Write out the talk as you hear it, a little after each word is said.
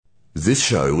This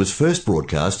show was first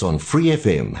broadcast on Free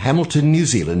FM, Hamilton, New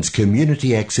Zealand's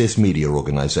community access media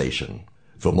organisation.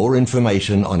 For more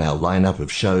information on our lineup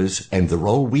of shows and the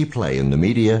role we play in the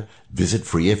media, visit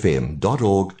freefm.org.nz.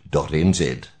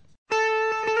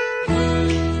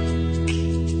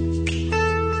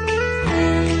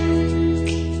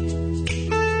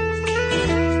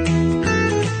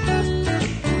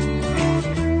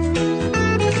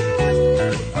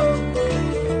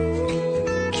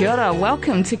 Kia ora,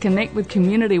 welcome to Connect with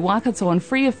Community Waikato on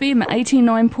Free FM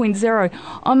 89.0.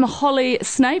 I'm Holly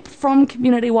Snape from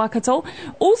Community Waikato,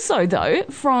 also though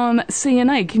from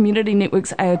CNA, Community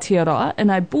Networks Aotearoa, in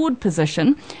a board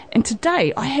position. And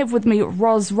today I have with me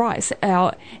Ros Rice,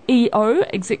 our EO,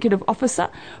 Executive Officer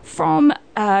from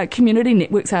Community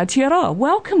Networks Aotearoa.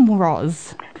 Welcome,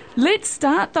 Ros. Let's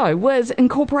start, though, with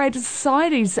incorporated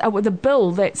societies, with a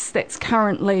bill that's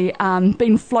currently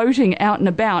been floating out and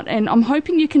about, and I'm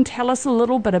hoping you can tell us a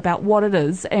little bit about what it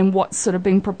is and what's sort of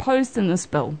being proposed in this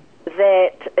bill.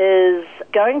 That is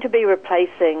going to be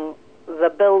replacing the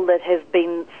bill that has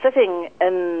been sitting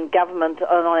in government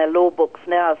on our law books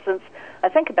now since, I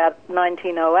think, about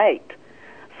 1908.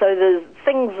 So there's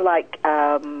things like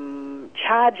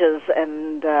charges,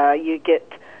 and you get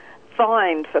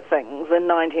fined for things in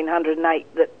 1908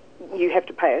 that you have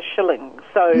to pay a shilling.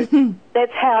 So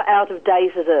that's how out of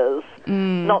date it is.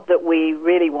 Not that we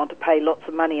really want to pay lots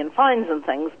of money in fines and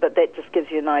things, but that just gives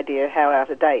you an idea how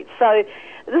out of date. So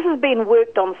this has been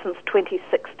worked on since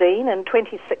 2016. In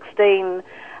 2016,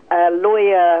 a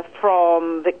lawyer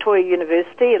from Victoria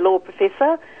University, a law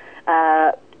professor,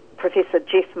 Professor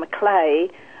Jeff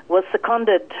McClay, was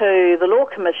seconded to the Law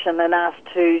Commission and asked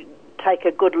to take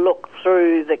a good look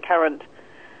through the current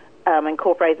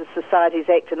Incorporated Societies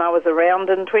Act, and I was around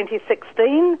in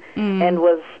 2016 and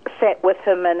was sat with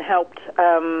him and helped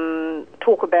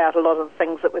talk about a lot of the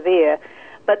things that were there.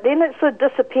 But then it sort of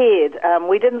disappeared.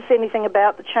 We didn't see anything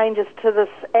about the changes to this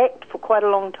act for quite a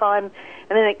long time,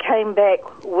 and then it came back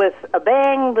with a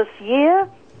bang this year,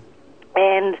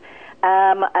 and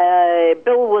a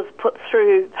bill was put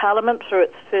through Parliament through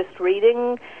its first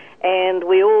reading, and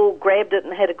we all grabbed it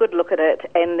and had a good look at it,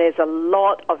 and there's a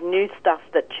lot of new stuff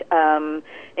that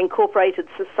incorporated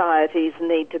societies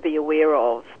need to be aware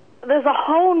of. There's a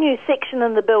whole new section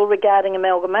in the bill regarding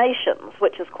amalgamations,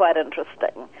 which is quite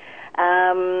interesting,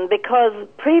 because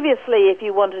previously if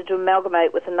you wanted to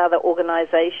amalgamate with another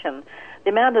organisation,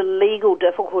 the amount of legal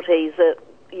difficulties that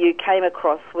you came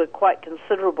across were quite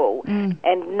considerable,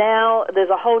 and now there's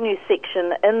a whole new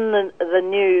section in the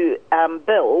new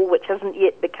bill, which hasn't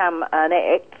yet become an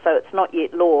act, so it's not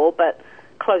yet law, but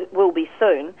will be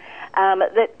soon,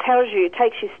 that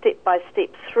takes you step by step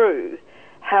through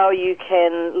how you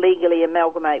can legally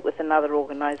amalgamate with another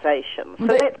organisation.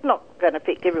 So that's not going to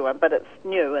affect everyone, but it's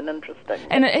new and interesting.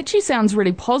 And it actually sounds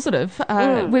really positive.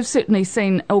 We've certainly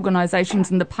seen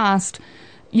organisations in the past,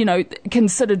 you know,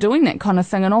 consider doing that kind of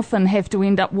thing and often have to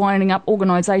end up winding up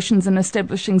organisations and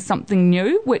establishing something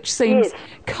new, which seems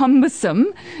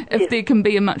cumbersome if there can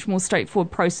be a much more straightforward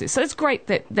process. So it's great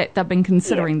that they've been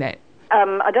considering that.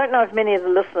 I don't know if many of the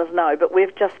listeners know, but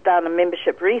we've just done a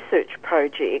membership research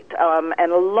project,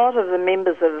 and a lot of the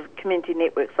members of Community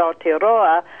Networks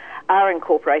Aotearoa are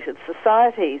incorporated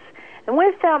societies. And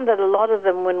we've found that a lot of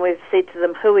them, when we've said to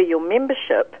them, who are your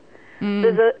membership,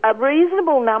 there's a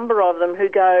reasonable number of them who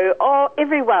go,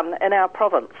 everyone in our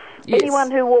province, anyone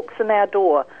who walks in our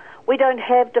door. We don't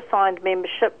have defined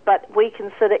membership, but we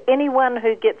consider anyone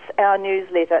who gets our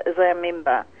newsletter as our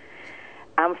member.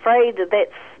 I'm afraid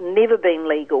that's never been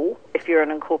legal if you're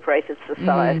an incorporated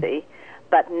society,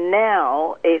 but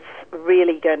now it's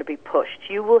really going to be pushed.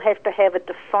 You will have to have a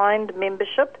defined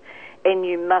membership, and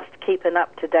you must keep an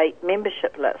up-to-date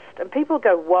membership list. And people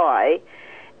go, why?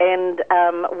 And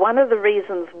one of the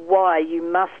reasons why you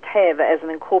must have, as an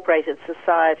incorporated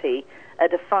society, a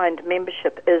defined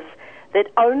membership is that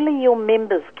only your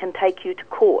members can take you to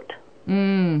court.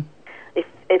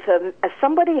 If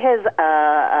somebody has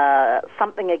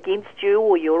something against you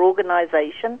or your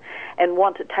organisation and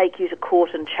want to take you to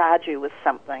court and charge you with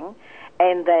something,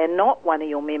 and they're not one of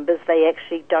your members, they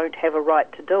actually don't have a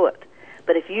right to do it.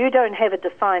 But if you don't have a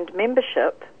defined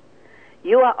membership,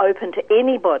 you are open to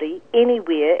anybody,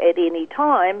 anywhere, at any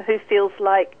time who feels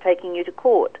like taking you to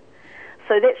court.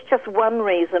 So that's just one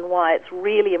reason why it's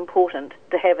really important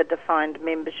to have a defined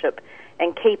membership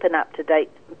and keep an up-to-date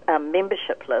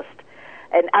membership list.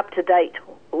 And up-to-date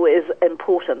is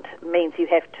important. It means you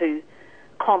have to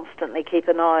constantly keep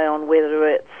an eye on whether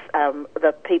it's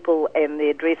the people and the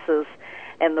addresses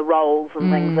and the roles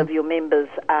and things of your members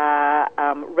are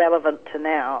relevant to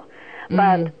now.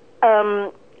 But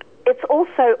it's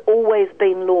also always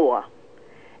been law,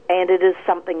 and it is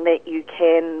something that you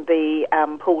can be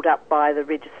pulled up by the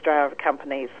registrar of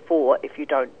companies for if you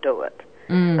don't do it.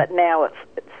 But now it's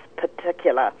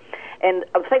particular. And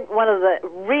I think one of the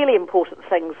really important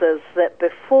things is that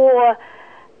before,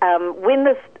 when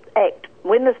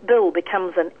this bill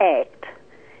becomes an act,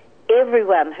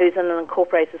 everyone who's in an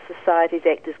Incorporated Societies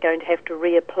Act is going to have to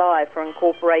reapply for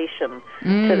incorporation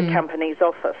to the company's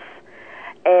office.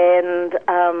 And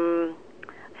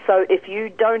so if you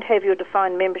don't have your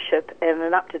defined membership and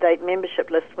an up-to-date membership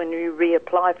list when you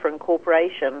reapply for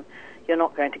incorporation, you're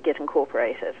not going to get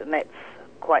incorporated, and that's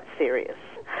quite serious.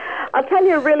 I'll tell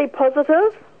you a really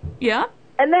positive. Yeah.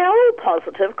 And they're all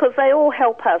positive because they all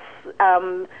help us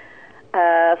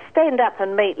stand up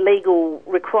and meet legal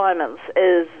requirements.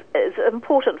 Is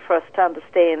important for us to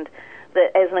understand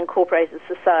that as an incorporated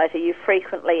society, you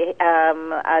frequently are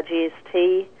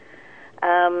GST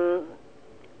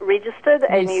registered,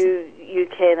 and you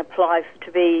can apply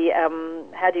to be,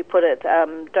 how do you put it,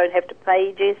 don't have to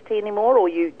pay GST anymore, or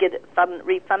you get it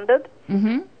refunded.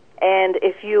 Mm-hmm. And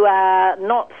if you are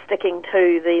not sticking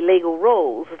to the legal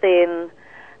rules, then,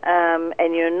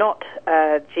 and you're not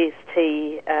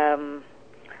GST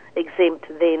exempt,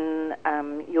 then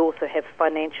you also have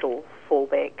financial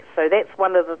fallback. So that's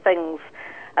one of the things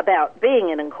about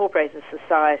being an incorporated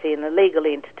society and a legal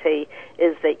entity,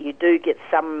 is that you do get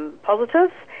some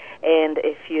positives, and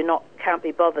if can't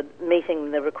be bothered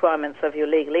meeting the requirements of your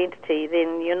legal entity,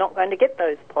 then you're not going to get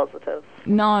those positives.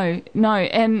 No,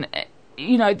 and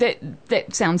that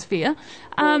sounds fair.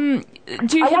 Do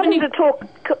you have any...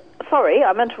 Sorry,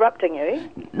 I'm interrupting you.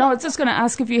 No, I was just going to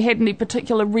ask if you had any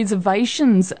particular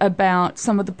reservations about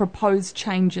some of the proposed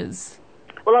changes.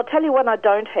 Well, I'll tell you one I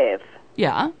don't have.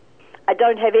 Yeah. I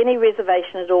don't have any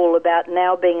reservation at all about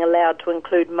now being allowed to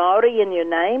include Māori in your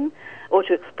name, or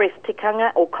to express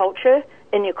tikanga or culture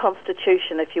in your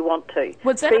constitution if you want to.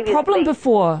 Was that a problem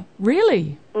before?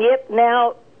 Really? Yep,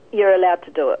 now you're allowed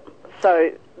to do it.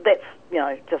 So that's,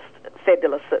 just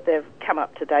fabulous that they've come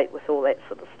up to date with all that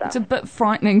sort of stuff. It's a bit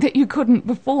frightening that you couldn't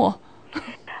before.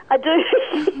 I do.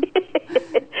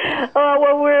 Oh,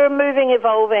 well, we're a moving,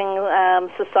 evolving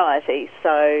society,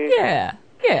 so... Yeah.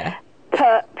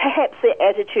 Perhaps the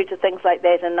attitude to things like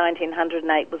that in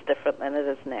 1908 was different than it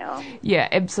is now. Yeah,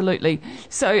 absolutely.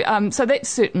 So that's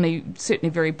certainly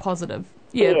very positive.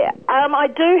 Yeah. I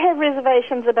do have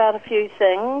reservations about a few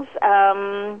things,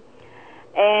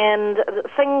 and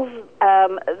things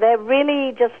they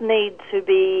really just need to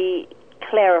be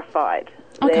clarified.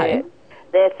 Okay.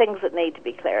 There are things that need to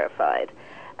be clarified.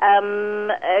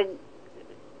 A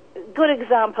good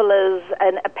example is,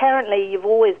 and apparently you've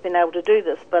always been able to do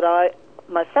this, but I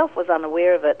myself was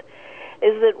unaware of it,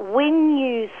 is that when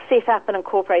you set up an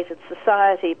incorporated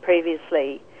society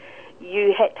previously,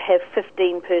 you had to have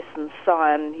 15 persons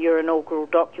sign your inaugural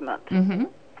document. Mm-hmm.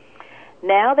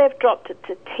 Now they've dropped it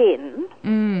to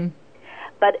 10,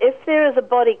 but if there is a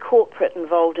body corporate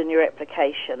involved in your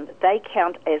application, they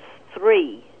count as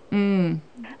 3.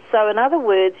 So in other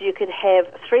words, you could have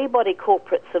 3 body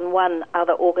corporates and 1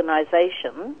 other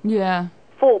organisation,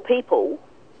 4 people,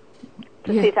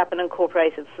 to set up an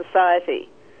incorporated society,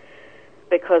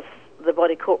 because the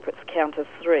body corporates count as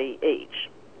 3 each.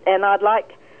 And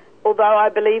although I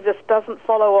believe this doesn't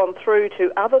follow on through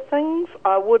to other things,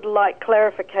 I would like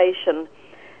clarification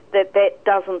that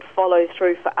doesn't follow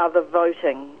through for other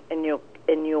voting in your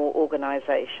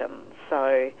organisation.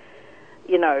 So,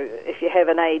 if you have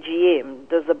an AGM,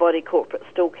 does the body corporate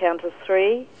still count as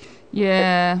 3?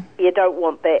 Yeah. You don't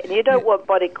want that. And you don't want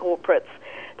body corporates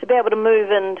to be able to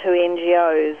move into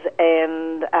NGOs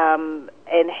and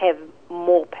have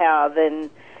more power than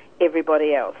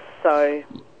everybody else. So,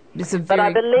 but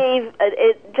I believe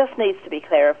it just needs to be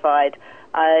clarified.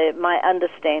 My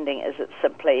understanding is it's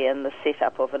simply in the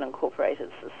setup of an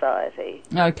incorporated society.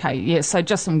 Okay, yeah, so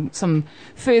just some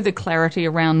further clarity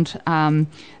around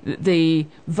the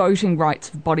voting rights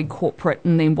of body corporate,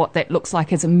 and then what that looks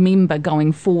like as a member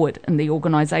going forward in the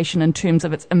organisation in terms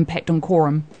of its impact on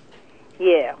quorum.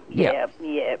 Yeah.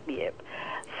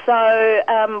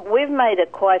 So we've made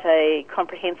quite a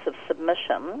comprehensive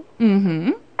submission.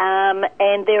 Mm-hmm.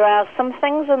 And there are some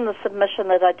things in the submission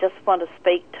that I just want to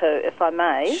speak to, if I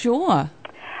may. Sure.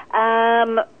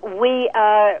 We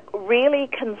are really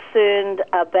concerned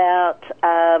about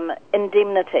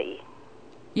indemnity.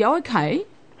 Yeah, okay.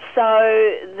 So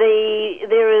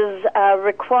there is a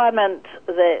requirement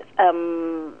that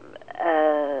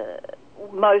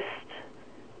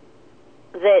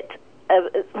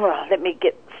let me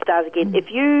get started again. If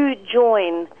you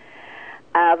join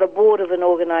the board of an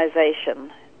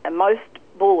organisation, and most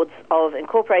boards of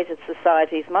incorporated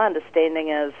societies, my understanding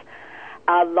is,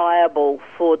 are liable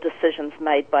for decisions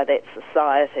made by that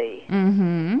society.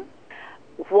 Mm-hmm.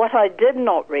 What I did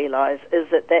not realise is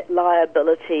that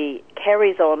liability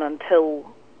carries on until,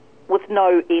 with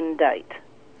no end date.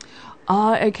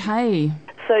 Oh, okay.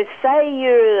 So say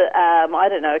you're, I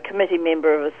don't know, a committee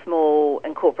member of a small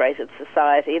incorporated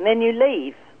society, and then you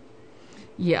leave.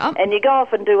 Yeah. And you go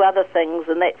off and do other things,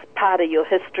 and that's part of your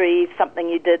history, something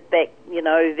you did back,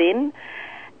 then.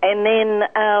 And then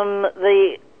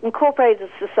the incorporated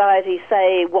society,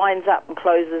 say, winds up and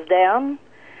closes down,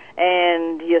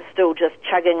 and you're still just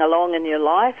chugging along in your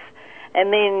life.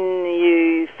 And then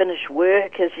you finish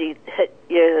work as you hit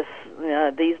your,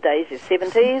 these days, your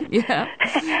 70s. Yeah.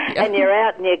 And you're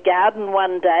out in your garden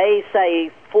one day, say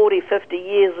 40, 50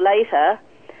 years later,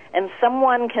 and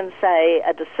someone can say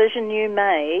a decision you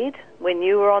made when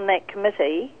you were on that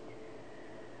committee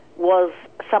was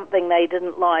something they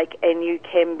didn't like, and you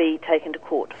can be taken to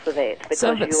court for that,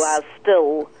 because you are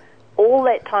still, all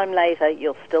that time later,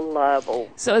 you're still liable.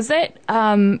 So is that,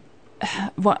 I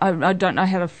don't know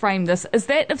how to frame this, is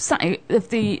that if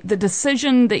the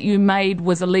decision that you made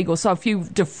was illegal, so if you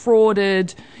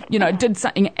defrauded, did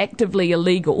something actively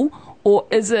illegal, or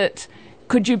is it,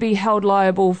 could you be held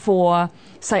liable for,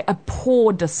 say, a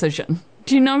poor decision?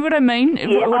 Do you know what I mean?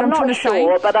 Yeah, what I'm trying not to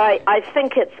sure, say? but I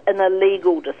think it's an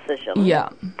illegal decision. Yeah.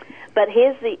 But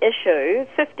here's the issue.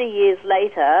 50 years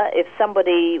later, if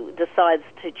somebody decides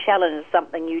to challenge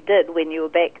something you did when you were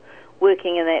back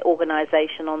working in that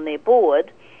organisation on their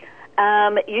board,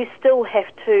 you still have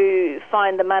to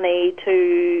find the money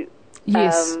to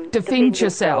defend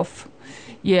yourself.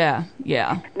 Yeah.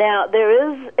 Now,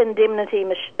 there is indemnity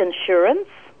insurance,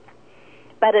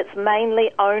 but it's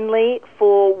mainly only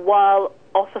for while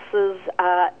officers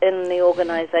are in the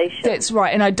organisation. That's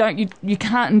right, and you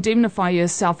can't indemnify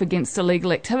yourself against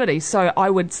illegal activity. So I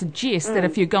would suggest that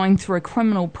if you're going through a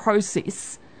criminal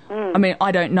process, I mean,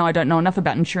 I don't know enough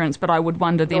about insurance, but I would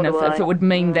wonder then if it would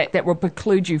mean that will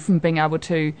preclude you from being able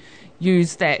to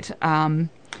use that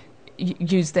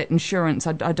insurance.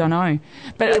 I don't know.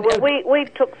 But we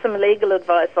took some legal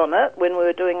advice on it when we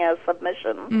were doing our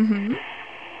submission. Mm-hmm.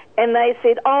 And they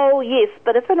said, oh, yes,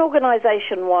 but if an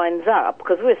organisation winds up,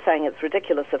 because we're saying it's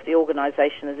ridiculous if the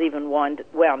organisation is even wound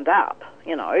up,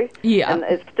 Yeah. and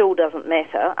it still doesn't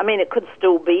matter. I mean, it could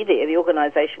still be there. The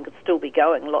organisation could still be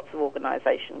going. Lots of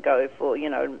organisations go for,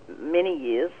 many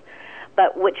years.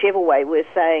 But whichever way, we're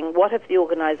saying, what if the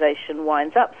organisation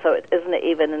winds up so it isn't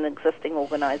even an existing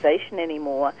organisation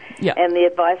anymore? Yeah. And the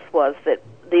advice was that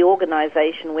the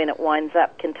organisation, when it winds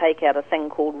up, can take out a thing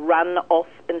called run-off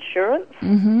insurance.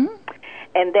 Mm-hmm.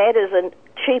 And that is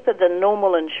cheaper than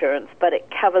normal insurance, but it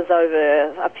covers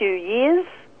over a few years.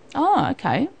 Oh,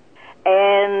 okay.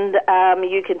 And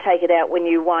you can take it out when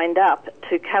you wind up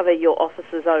to cover your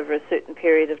officers over a certain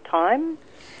period of time.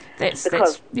 That's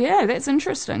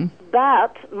interesting.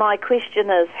 But my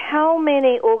question is, how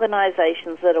many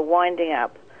organisations that are winding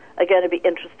up are going to be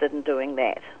interested in doing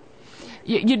that?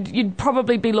 You'd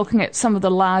probably be looking at some of the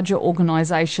larger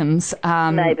organisations,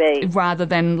 maybe, rather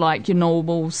than like your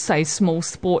normal, say, small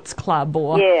sports club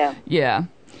or yeah,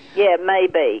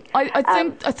 maybe.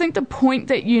 I think the point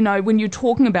that when you're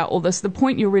talking about all this, the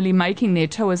point you're really making there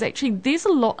too is actually there's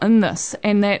a lot in this,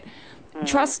 and that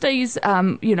trustees,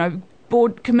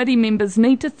 board committee members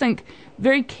need to think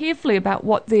very carefully about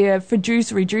what their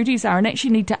fiduciary duties are, and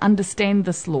actually need to understand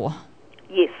this law.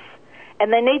 Yes.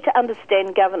 And they need to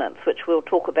understand governance, which we'll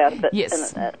talk about a bit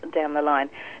down the line.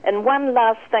 And one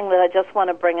last thing that I just want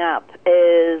to bring up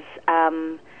is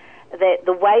that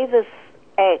the way this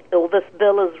act or this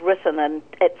bill is written, and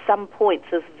at some points,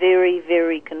 is very,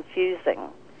 very confusing.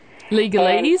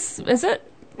 Legalese, is it?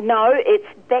 No, it's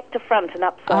back to front and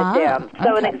upside down.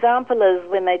 So an example is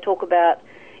when they talk about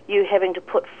you having to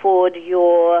put forward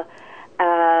your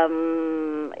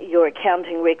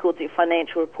accounting records, your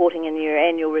financial reporting, and your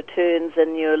annual returns,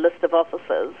 and your list of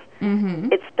officers.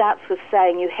 Mm-hmm. It starts with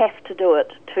saying you have to do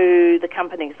it to the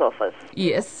company's office.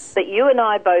 Yes. But you and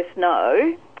I both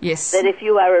know that if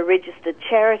you are a registered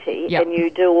charity and you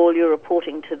do all your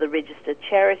reporting to the registered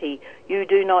charity, you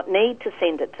do not need to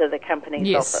send it to the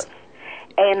company's office.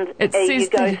 And you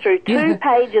go through 2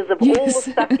 pages of all the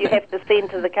stuff you have to send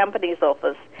to the company's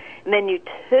office, and then you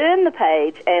turn the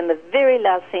page, and the very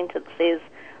last sentence says,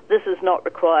 this is not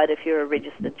required if you're a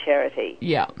registered charity.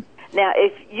 Yeah. Now,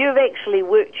 if you've actually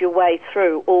worked your way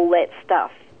through all that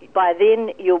stuff, by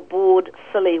then you're bored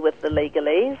silly with the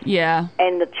legalese. Yeah.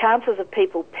 And the chances of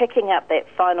people picking up that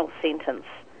final sentence,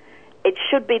 it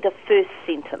should be the first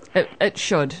sentence. It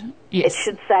should, yes. It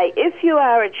should say, if you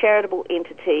are a charitable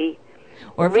entity,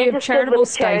 Or if you have charitable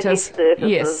with charity status, services,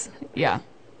 yes, yeah.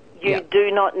 You do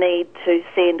not need to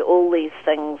send all these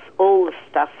things, all the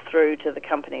stuff through to the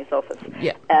company's office.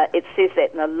 Yeah. It says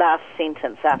that in the last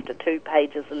sentence after 2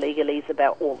 pages of legalese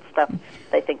about all the stuff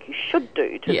they think you should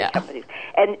do to the companies.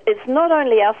 And it's not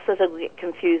only us that get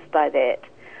confused by that.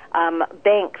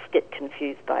 Banks get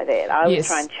confused by that. I would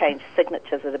try and change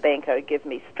signatures at a bank. Oh, give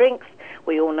me strength.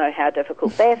 We all know how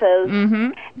difficult that is.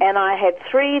 Mm-hmm. And I had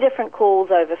 3 different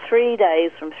calls over 3 days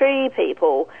from 3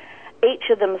 people,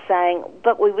 each of them saying,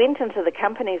 but we went into the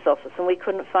company's office and we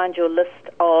couldn't find your list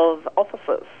of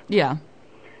officers. Yeah.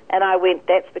 And I went,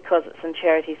 that's because it's in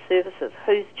charity services.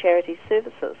 Who's charity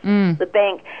services? The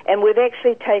bank. And we've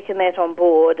actually taken that on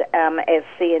board as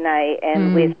CNA,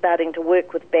 and we're starting to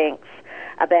work with banks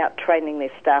about training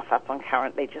their staff up on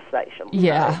current legislation.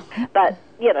 Yeah. So, but,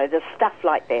 there's stuff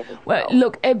like that as well. Well,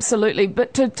 look, absolutely.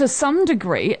 But to some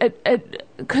degree, it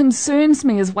concerns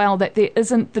me as well that there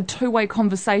isn't the two-way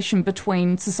conversation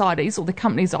between societies or the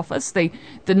company's office, the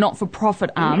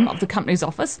not-for-profit arm of the company's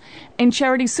office, and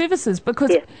charity services,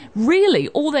 because really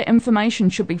all that information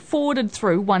should be forwarded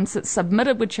through once it's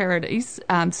submitted with charities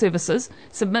services.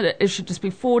 It should just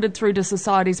be forwarded through to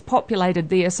societies populated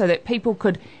there so that people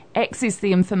could access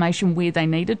the information where they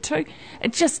needed to.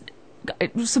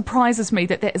 It surprises me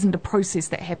that isn't a process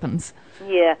that happens.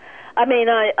 Yeah. I mean,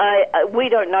 we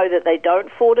don't know that they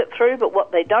don't forward it through, but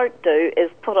what they don't do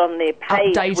is put on their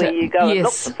page where you go and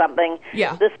look for something.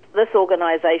 Yeah. This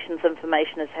organisation's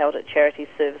information is held at Charity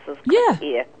Services.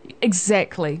 Here.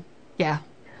 Exactly. Yeah.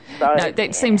 So, no,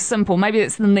 that seems simple. Maybe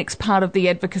that's the next part of the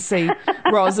advocacy,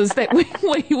 Ros, is that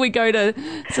we go to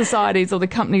societies or the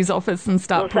company's office and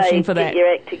start pushing for that. Get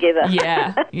your act together.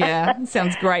 Yeah,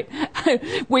 sounds great.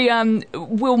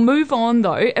 We'll move on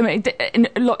though. I mean,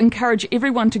 encourage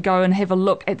everyone to go and have a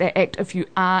look at that act if you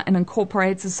are an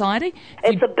incorporated society.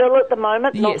 It's a bill at the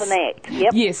moment, not an act.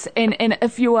 Yep. Yes, and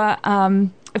if you are.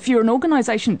 If you're an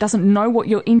organisation that doesn't know what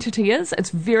your entity is, it's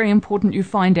very important you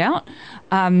find out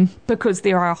because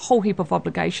there are a whole heap of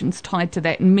obligations tied to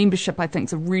that. And membership, I think,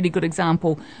 is a really good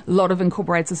example. A lot of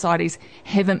incorporated societies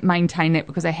haven't maintained that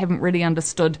because they haven't really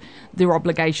understood their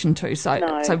obligation to. So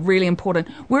really important.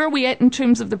 Where are we at in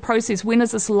terms of the process? When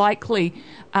is this likely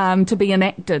to be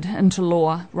enacted into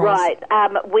law, Ros? Right.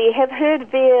 We have heard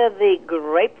via the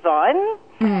grapevine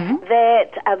that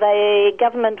the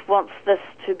government wants this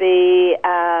to be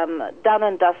done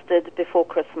and dusted before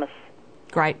Christmas.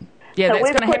 Great. Yeah, so that's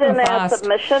we've going to happen put in fast. our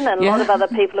submission, and a lot of other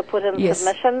people have put in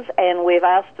submissions, and we've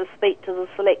asked to speak to the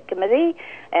select committee,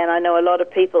 and I know a lot of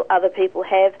other people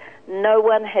have. No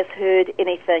one has heard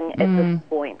anything at this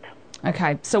point.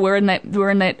 Okay, so we're in that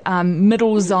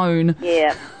middle zone.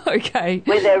 Yeah. Okay.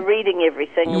 Where they're reading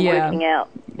everything and working out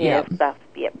stuff.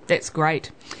 Yep. That's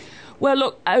great. Well,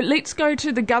 look, let's go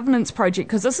to the governance project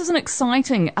because this is an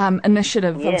exciting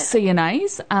initiative of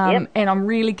CNAs, and I'm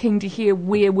really keen to hear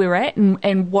where we're at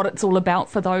and what it's all about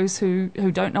for those who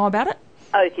don't know about it.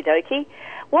 Okie dokie.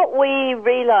 What we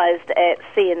realised at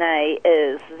CNA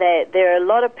is that there are a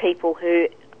lot of people who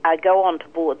go on to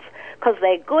boards because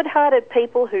they're good-hearted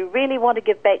people who really want to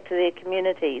give back to their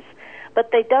communities, but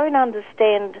they don't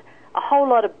understand a whole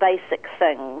lot of basic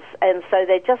things, and so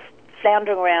they're just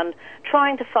floundering around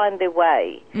trying to find their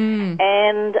way.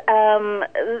 And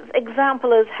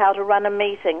example is how to run a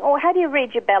meeting or how do you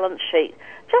read your balance sheet.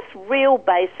 Just real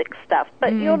basic stuff.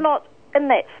 But you're not in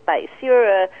that space.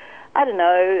 You're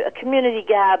a community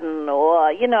garden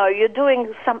or, you're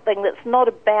doing something that's not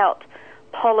about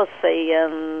policy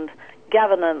and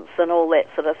governance and all that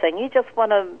sort of thing. You just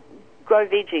want to grow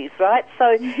veggies, right?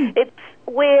 So it's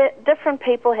where different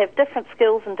people have different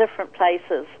skills in different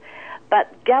places.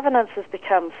 But governance has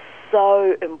become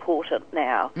so important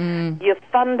now. Your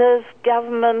funders,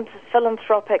 government,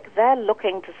 philanthropic, they're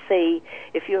looking to see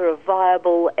if you're a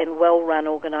viable and well-run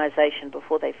organisation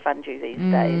before they fund you these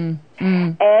days.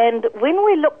 And when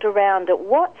we looked around at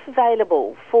what's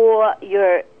available for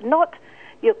not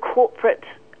your corporate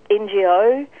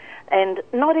NGO and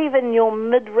not even your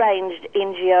mid-ranged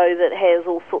NGO that has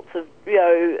all sorts of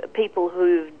people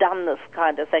who've done this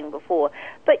kind of thing before,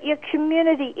 but your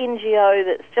community NGO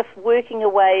that's just working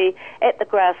away at the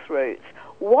grassroots,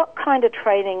 what kind of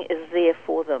training is there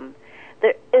for them?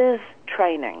 There is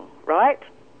training, right?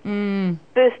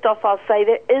 First off, I'll say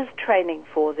there is training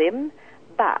for them,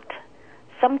 but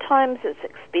sometimes it's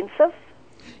expensive.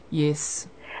 Yes.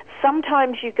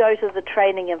 Sometimes you go to the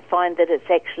training and find that it's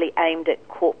actually aimed at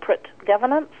corporate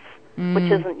governance,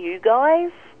 which isn't you guys.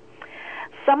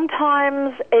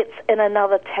 Sometimes it's in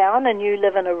another town and you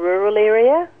live in a rural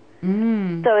area,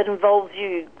 so it involves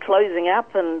you closing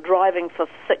up and driving for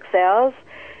 6 hours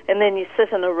and then you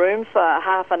sit in a room for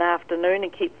half an afternoon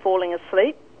and keep falling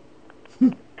asleep.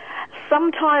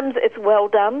 Sometimes it's well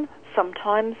done,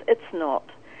 sometimes it's not.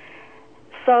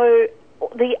 So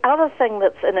the other thing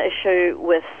that's an issue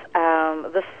with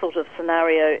this sort of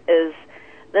scenario is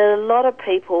that a lot of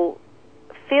people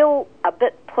feel a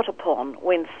bit put upon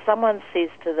when someone says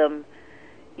to them,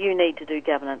 you need to do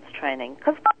governance training.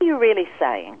 Because what are you really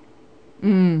saying?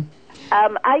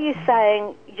 Are you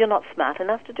saying you're not smart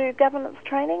enough to do governance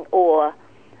training, or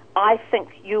I think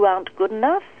you aren't good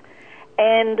enough?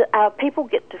 And people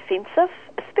get defensive,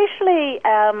 especially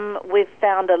we've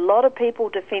found a lot of people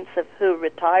defensive who are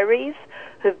retirees,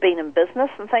 who've been in business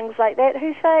and things like that,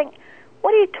 who's saying,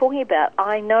 what are you talking about?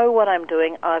 I know what I'm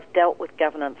doing. I've dealt with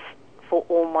governance for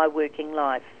all my working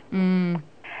life.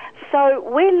 So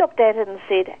we looked at it and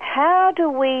said, how do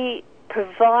we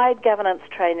provide governance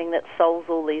training that solves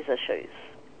all these issues?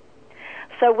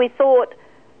 So we thought,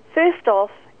 first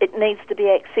off, it needs to be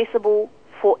accessible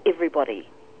for everybody.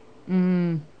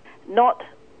 Not,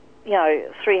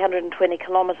 320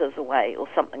 kilometres away or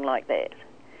something like that.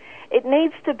 It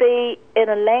needs to be in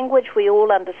a language we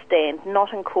all understand,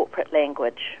 not in corporate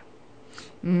language.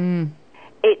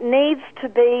 It needs to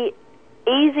be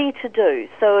easy to do.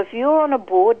 So if you're on a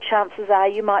board, chances are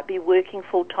you might be working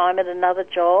full-time at another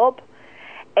job,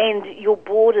 and your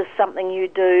board is something you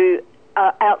do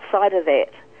outside of that.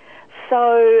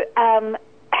 So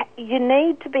you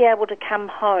need to be able to come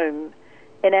home,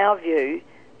 in our view,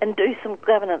 and do some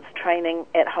governance training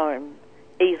at home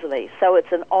easily. So it's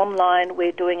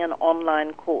we're doing an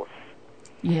online course.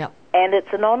 Yeah. And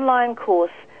it's an online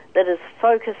course that is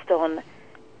focused on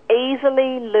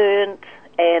easily learnt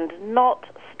and not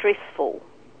stressful.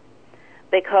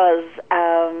 Because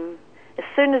as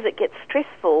soon as it gets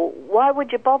stressful, why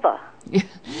would you bother?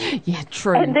 Yeah,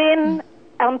 true. And then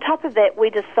on top of that, we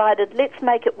decided, let's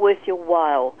make it worth your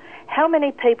while. How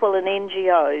many people in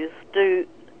NGOs do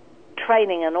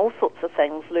training in all sorts of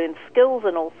things, learn skills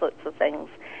in all sorts of things,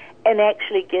 and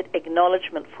actually get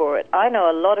acknowledgement for it? I know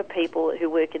a lot of people who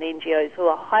work in NGOs who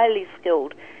are highly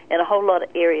skilled in a whole lot of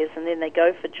areas, and then they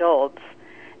go for jobs,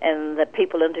 and the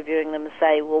people interviewing them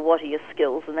say, well, what are your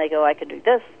skills? And they go, I can do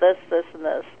this, this, this, and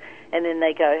this. And then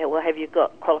they go, well, have you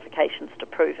got qualifications to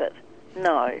prove it?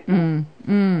 No.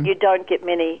 You don't get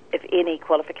many, if any,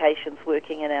 qualifications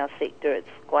working in our sector. It's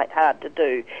quite hard to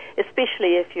do,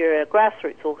 especially if you're a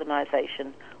grassroots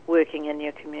organisation working in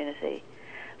your community.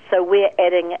 So we're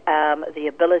adding the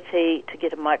ability to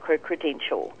get a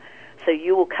micro-credential. So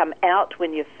you will come out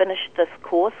when you've finished this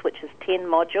course, which is 10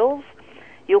 modules,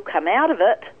 you'll come out of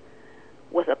it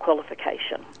with a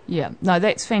qualification. Yeah, no,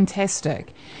 that's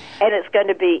fantastic. And it's going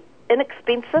to be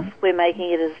inexpensive. We're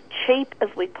making it as cheap as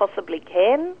we possibly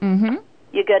can.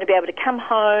 You're going to be able to come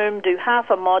home, do half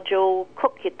a module,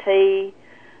 cook your tea,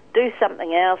 do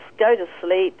something else, go to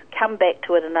sleep, come back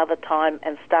to it another time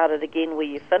and start it again where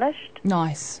you finished.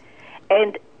 Nice.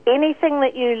 And anything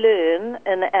that you learn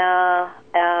in our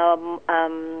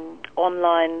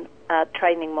online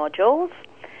training modules,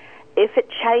 if it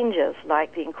changes,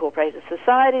 like the Incorporated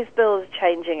Societies Bill is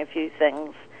changing a few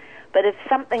things, but if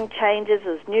something changes,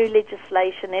 there's new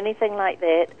legislation, anything like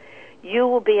that, you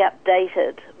will be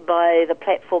updated by the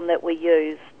platform that we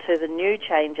use to the new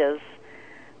changes,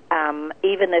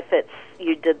 even if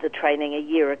you did the training a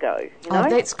year ago. You know? Oh,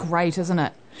 that's great, isn't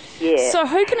it? Yeah. So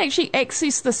who can actually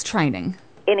access this training?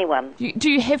 Anyone.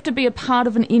 Do you have to be a part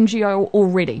of an NGO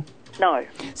already? No.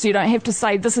 So you don't have to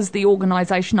say, this is the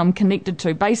organisation I'm connected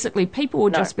to. Basically, people will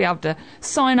just be able to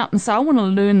sign up and say, I want to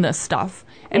learn this stuff,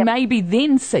 and maybe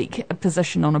then seek a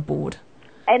position on a board.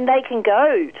 And they can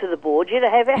go to the board. You know,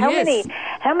 how many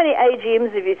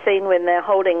AGMs have you seen when they're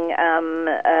holding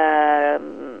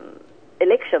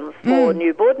elections for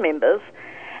new board members,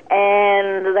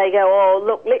 and they go, oh,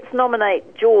 look, let's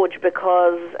nominate George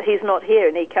because he's not here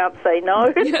and he can't say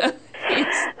no.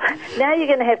 Now you're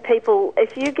going to have people,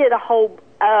 if you get a whole,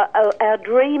 our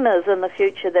dream is in the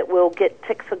future that we'll get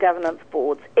ticks for governance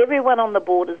boards. Everyone on the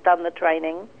board has done the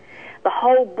training. The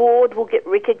whole board will get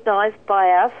recognised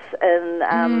by us,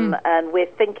 and we're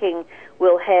thinking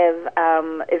we'll have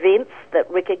events that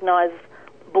recognise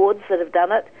boards that have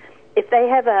done it. If they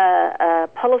have a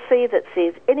policy that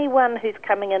says anyone who's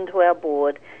coming into our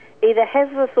board either has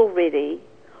this already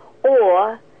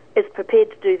or is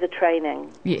prepared to do the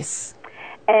training. Yes.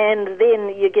 And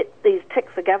then you get these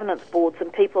ticks for governance boards,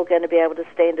 and people are going to be able to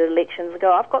stand at elections and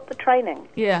go, I've got the training.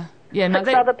 Yeah. Yeah, no,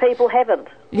 other people haven't.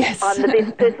 Yes. I'm the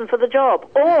best person for the job.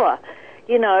 Or,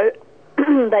 you know,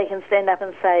 they can stand up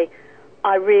and say,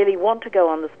 I really want to go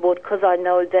on this board because I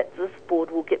know that this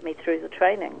board will get me through the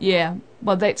training. Yeah,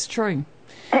 well, that's true.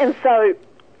 And so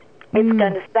It's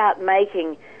going to start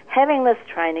having this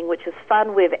training, which is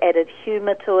fun. We've added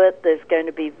humour to it. There's going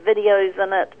to be videos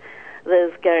in it.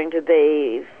 There's going to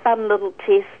be fun little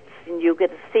tests, and you'll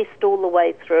get assessed all the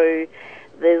way through.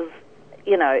 There's,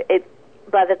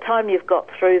 by the time you've got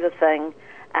through the thing,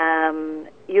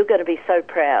 you're going to be so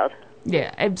proud.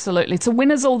 Yeah, absolutely. So when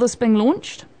is all this being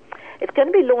launched? It's going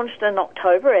to be launched in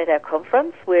October at our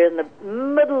conference. We're in the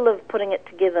middle of putting it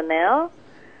together now.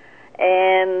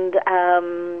 And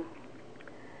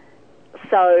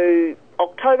so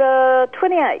October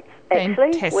 28th,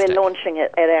 actually, Fantastic. we're launching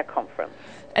it at our conference.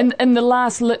 In the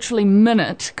last literally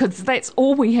minute, because that's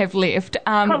all we have left.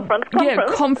 Conference. Yeah,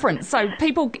 conference. So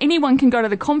anyone can go to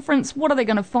the conference. What are they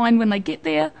going to find when they get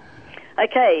there?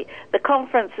 Okay, the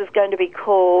conference is going to be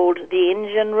called The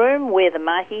Engine Room, where the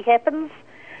mahi happens,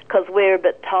 because we're a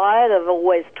bit tired of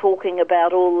always talking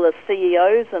about all the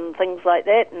CEOs and things like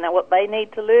that and what they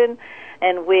need to learn,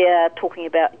 and we're talking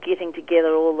about getting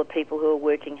together all the people who are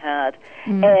working hard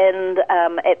and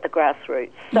at the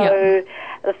grassroots. So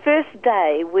the first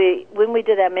day, when we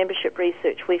did our membership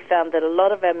research, we found that a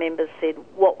lot of our members said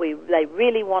they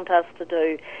really want us to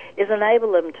do is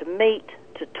enable them to meet,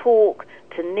 to talk,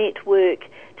 to network,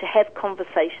 to have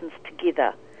conversations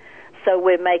together. So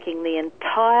we're making the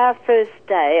entire first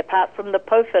day, apart from the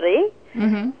pofari,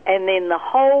 and then the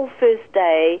whole first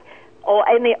day,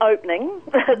 and the opening,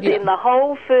 then the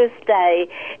whole first day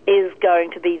is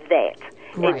going to be that.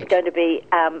 Great. It's going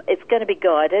to be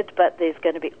guided, but there's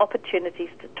going to be opportunities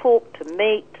to talk, to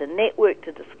meet, to network,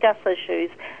 to discuss issues.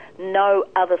 No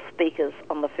other speakers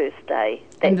on the first day.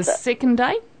 And the second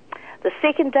day? The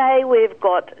second day, we've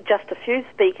got just a few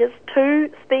speakers, 2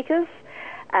 speakers.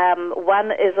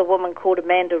 One is a woman called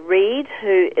Amanda Reed,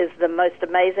 who is the most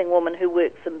amazing woman who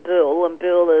works in Burl. And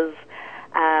Burl is,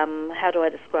 how do I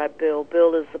describe Burl?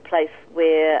 Burl is the place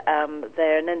where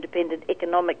they're an independent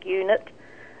economic unit.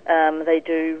 They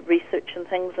do research and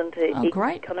things into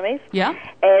economies. Yeah.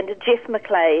 And Jeff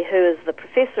McClay, who is the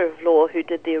professor of law who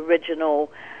did the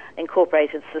original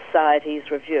Incorporated Societies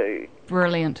Review.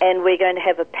 Brilliant. And we're going to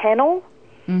have a panel,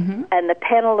 and the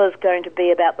panel is going to be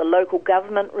about the local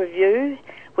government review,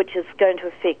 which is going to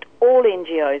affect all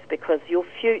NGOs, because your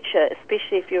future,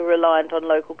 especially if you're reliant on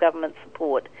local government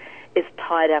support, is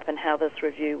tied up in how this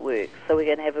review works. So we're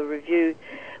going to have a review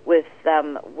with,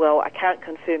 I can't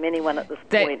confirm anyone at this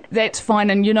point. That's fine,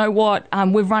 and you know what?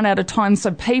 We've run out of time,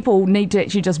 so people need to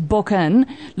actually just book in,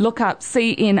 look up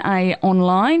CNA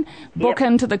online, book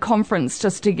into the conference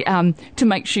just to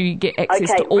make sure you get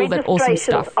access to all that awesome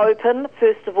stuff. Registration is open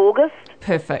 1st of August.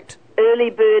 Perfect. Early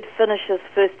bird finishes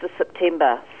 1st of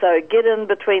September. So get in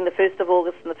between the 1st of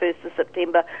August and the 1st of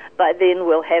September. By then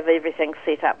we'll have everything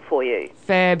set up for you.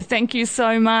 Fab. Thank you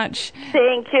so much.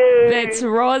 Thank you. That's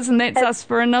Ros, and that's us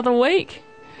for another week.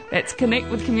 That's Connect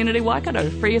with Community Waikato,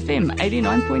 Free FM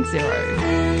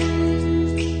 89.0.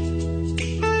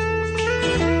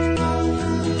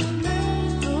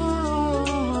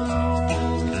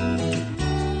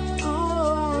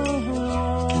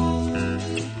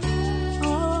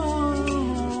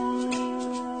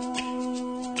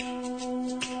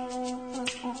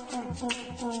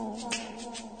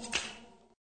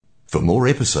 For more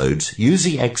episodes, use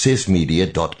the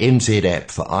accessmedia.nz app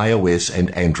for iOS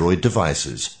and Android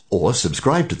devices, or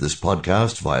subscribe to this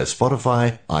podcast via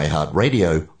Spotify,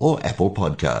 iHeartRadio, or Apple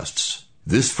Podcasts.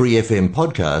 This Free FM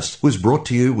podcast was brought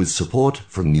to you with support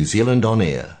from New Zealand On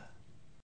Air.